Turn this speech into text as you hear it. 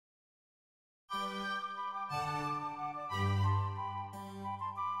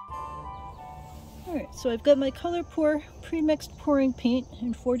Alright, so I've got my color pour pre-mixed pouring paint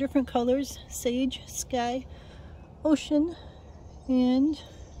in 4 different colors: sage, sky, ocean, and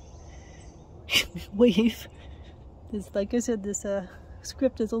wave. Like I said, this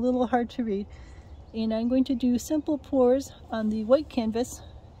script is a little hard to read. And I'm going to do simple pours on the white canvas,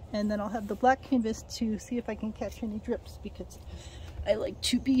 and then I'll have the black canvas to see if I can catch any drips, because I like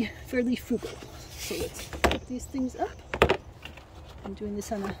to be fairly frugal. So let's put these things up. I'm doing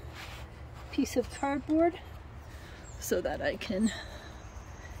this on a piece of cardboard so that I can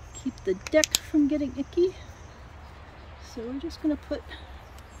keep the deck from getting icky. So we're just going to put,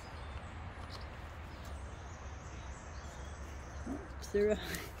 is there a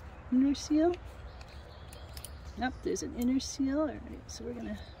inner seal? Nope, there's an inner seal. Alright, so we're going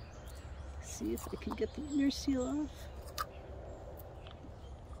to see if I can get the inner seal off.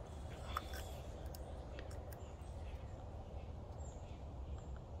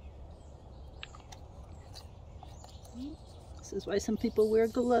 This is why some people wear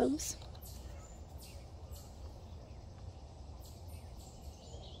gloves.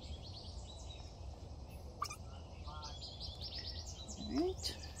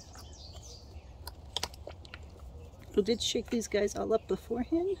 Alright. I did shake these guys all up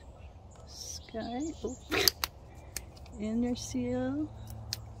beforehand. Sky, oh, inner seal.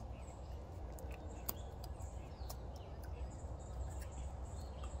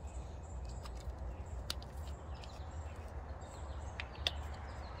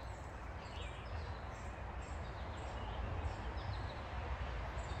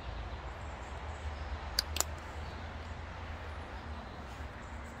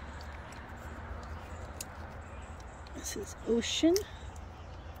 This is ocean.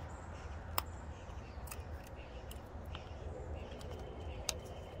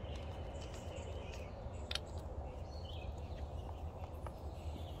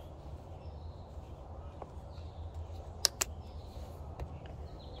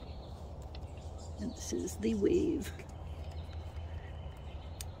 And this is the wave.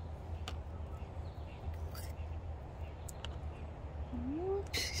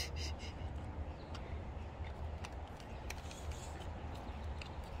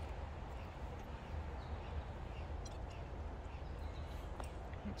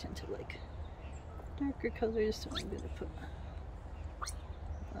 I tend to like darker colors, so I'm going to put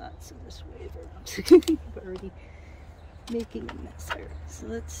lots of this wave around. I'm already making a mess here. So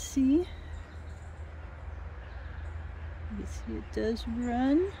let's see. You see it does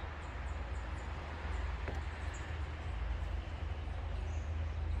run.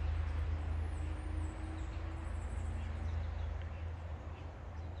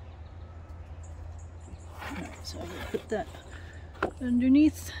 Alright, so I'm going to put that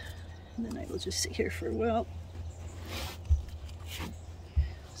underneath, and then I will just sit here for a while,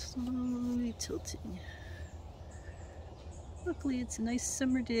 slowly tilting. Luckily it's a nice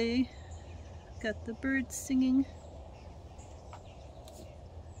summer day. Got the birds singing,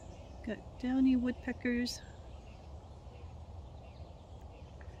 got downy woodpeckers,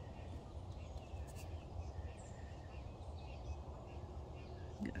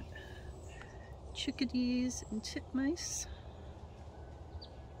 got chickadees and titmice.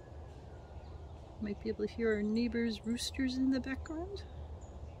 Might be able to hear our neighbors' roosters in the background.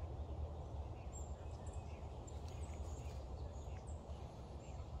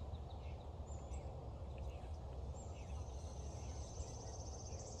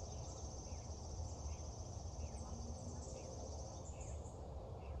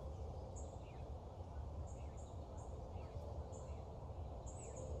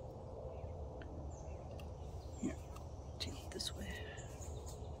 Here, take it this way.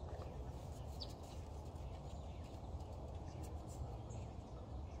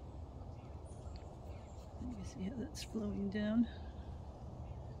 See how that's flowing down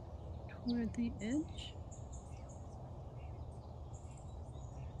toward the edge.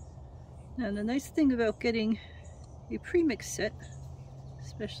 Now the nice thing about getting a pre-mix set,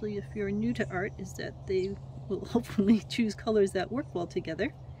 especially if you're new to art, is that they will hopefully choose colors that work well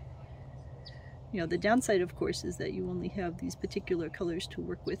together. You know, the downside of course is that you only have these particular colors to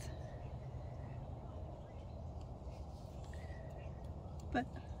work with. But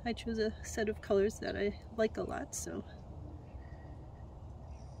I chose a set of colors that I like a lot, so.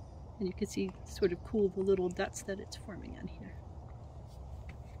 And you can see sort of cool the little dots that it's forming on here.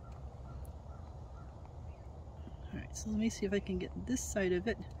 Alright, so let me see if I can get this side of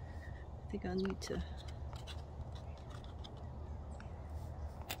it. I think I'll need to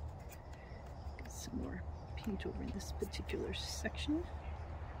get some more paint over in this particular section.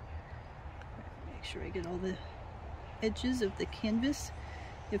 Make sure I get all the edges of the canvas.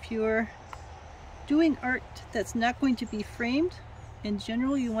 If you're doing art that's not going to be framed, in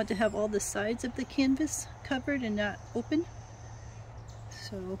general you want to have all the sides of the canvas covered and not open.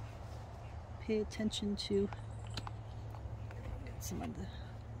 So pay attention to get some of the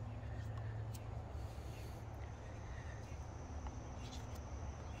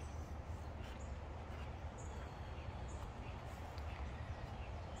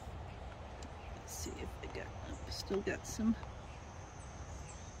see if I got, I've still got some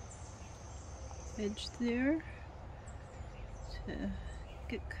edge there to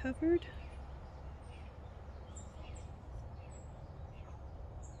get covered.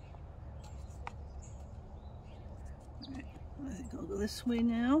 Alright, I think I'll go this way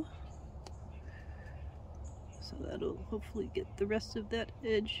now. So that'll hopefully get the rest of that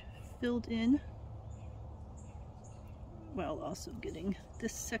edge filled in, while also getting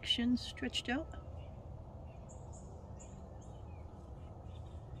this section stretched out.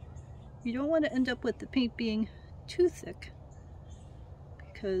 You don't want to end up with the paint being too thick,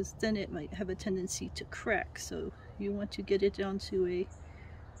 because then it might have a tendency to crack. So you want to get it down to a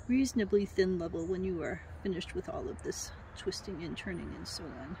reasonably thin level when you are finished with all of this twisting and turning and so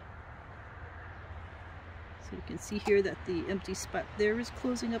on. So you can see here that the empty spot there is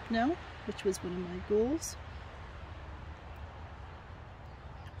closing up now, which was one of my goals.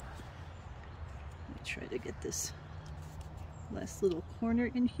 Let me try to get this last little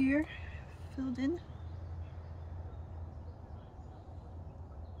corner in here filled in.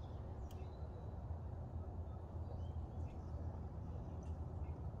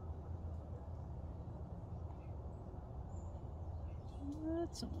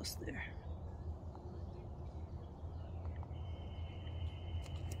 That's almost there.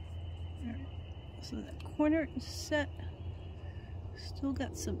 Alright, so that corner is set. Still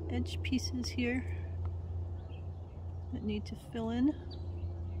got some edge pieces here that need to fill in.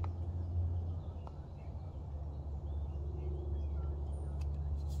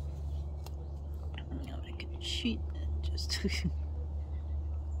 Now I can cheat and just give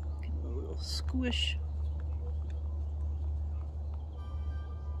it a little squish.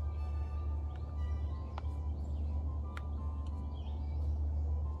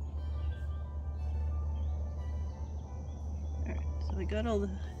 I got all the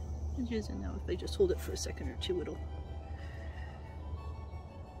edges, and now if I just hold it for a second or two, it'll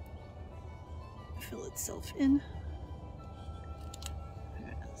fill itself in.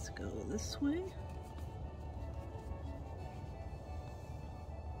 Alright, let's go this way.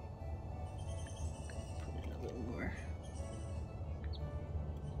 Put in a little more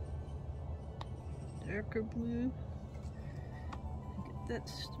darker blue. Get that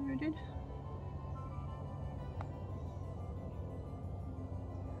started.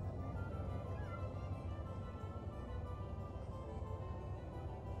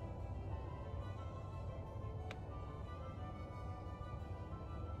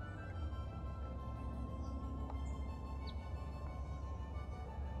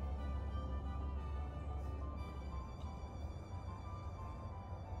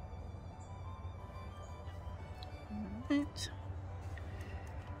 Right.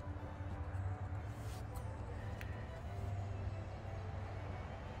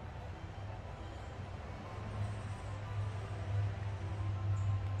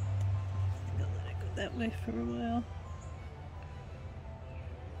 I'll let it go that way for a while.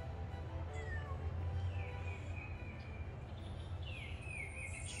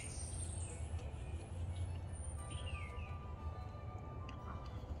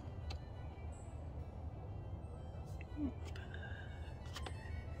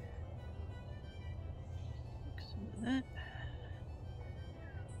 That.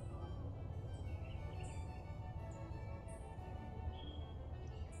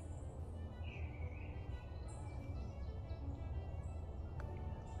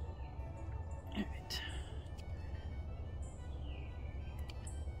 All right.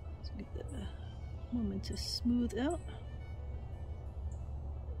 Let's give that a moment to smooth out.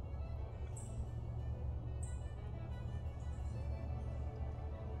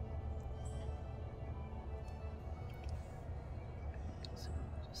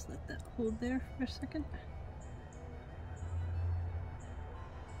 Let that hold there for a second.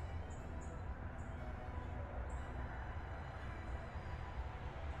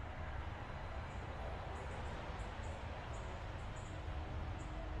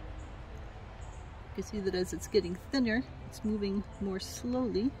 You can see that as it's getting thinner, it's moving more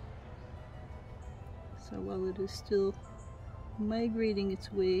slowly. So while it is still migrating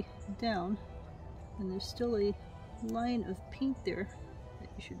its way down, and there's still a line of paint there that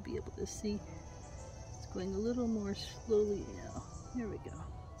you should be able to see. It's going a little more slowly now. There we go.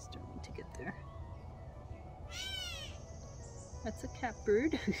 It's starting to get there. That's a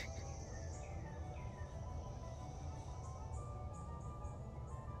catbird.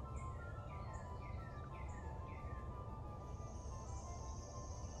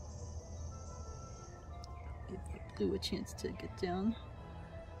 Give the blue a chance to get down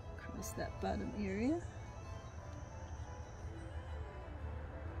across that bottom area.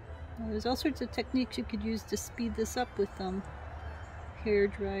 Now, there's all sorts of techniques you could use to speed this up with hair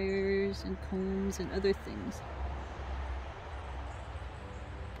dryers and combs and other things.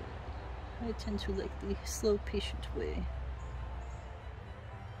 But I tend to like the slow, patient way.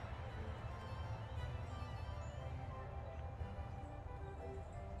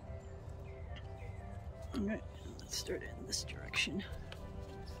 Alright, let's start in this direction.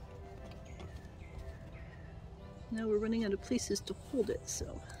 Now we're running out of places to hold it,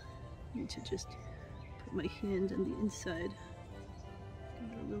 so I need to just put my hand on the inside.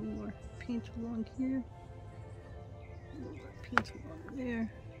 Get a little more paint along here, a little more paint along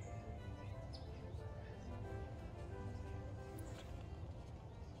there.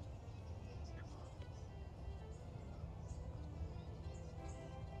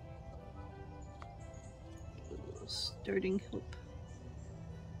 A little starting help.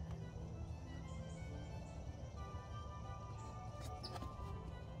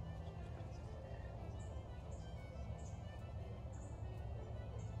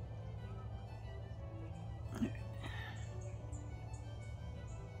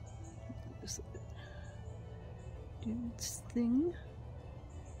 Do its thing.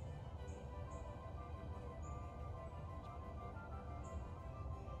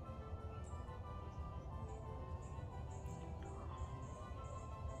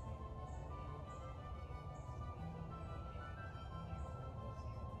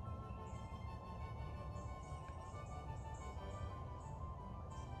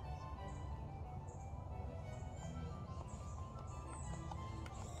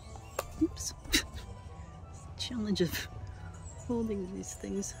 Oops. Challenge of holding these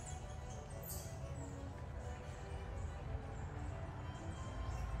things.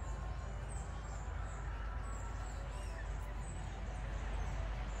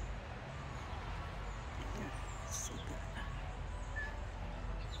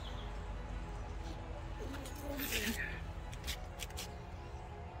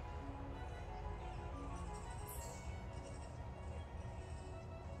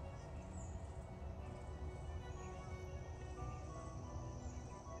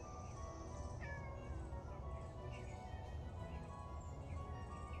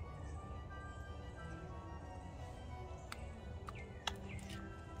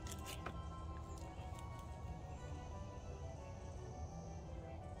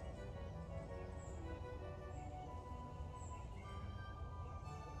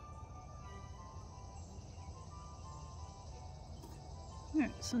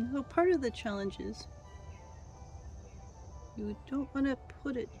 Alright, so now part of the challenge is you don't want to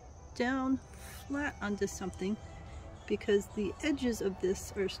put it down flat onto something because the edges of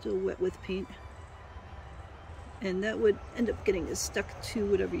this are still wet with paint, and that would end up getting stuck to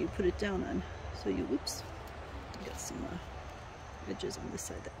whatever you put it down on. So you, oops, I got some edges on this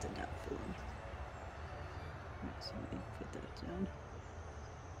side that did not fill in. Alright, so let me put that down.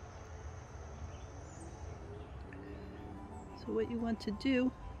 So what you want to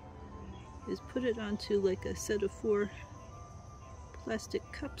do is put it onto like a set of 4 plastic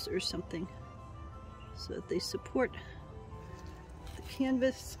cups or something so that they support the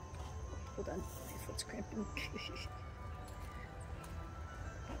canvas. Hold on, my foot's cramping.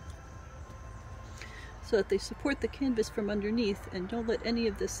 So that they support the canvas from underneath and don't let any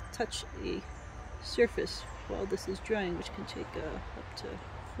of this touch a surface while this is drying, which can take up to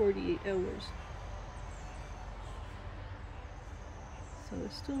 48 hours. So I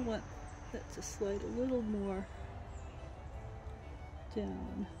still want that to slide a little more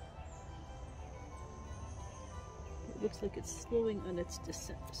down. It looks like it's slowing on its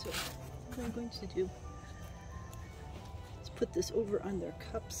descent. So what I'm going to do is put this over on their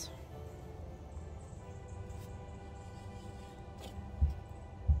cups.